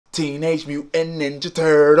Teenage Mutant Ninja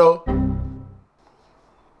Turtle.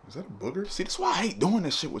 Is that a booger? See, that's why I hate doing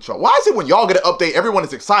this shit with y'all. Why is it when y'all get an update, everyone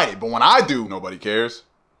is excited, but when I do, nobody cares?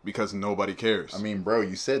 Because nobody cares. I mean, bro,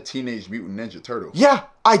 you said Teenage Mutant Ninja Turtle. Yeah,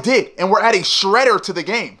 I did, and we're adding Shredder to the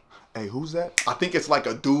game. Hey, who's that? I think it's like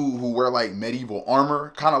a dude who wear like medieval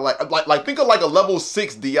armor, kind of like think of like a level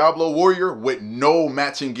 6 Diablo warrior with no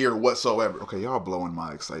matching gear whatsoever. Okay, y'all blowing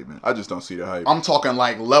my excitement. I just don't see the hype. I'm talking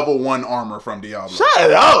like level 1 armor from Diablo.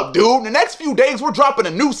 Shut up, dude. In the next few days, we're dropping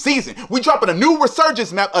a new season. We dropping a new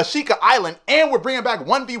resurgence map, Ashika Island, and we're bringing back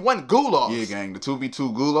 1v1 gulags. Yeah, gang, the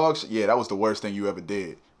 2v2 gulags, yeah, that was the worst thing you ever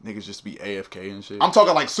did. Niggas just be AFK and shit. I'm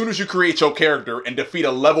talking like soon as you create your character and defeat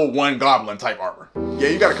a level 1 goblin type armor. Yeah,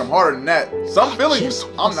 you gotta come harder than that. Some feeling you.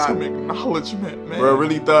 I'm not. Some acknowledgement, man. Bro,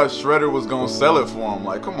 really thought Shredder was gonna sell it for him.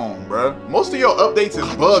 Like, come on, bro. Most of your updates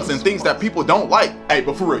is bugs and things that people don't like. Hey,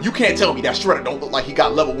 but for real, you can't tell me that Shredder don't look like he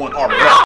got level 1 armor.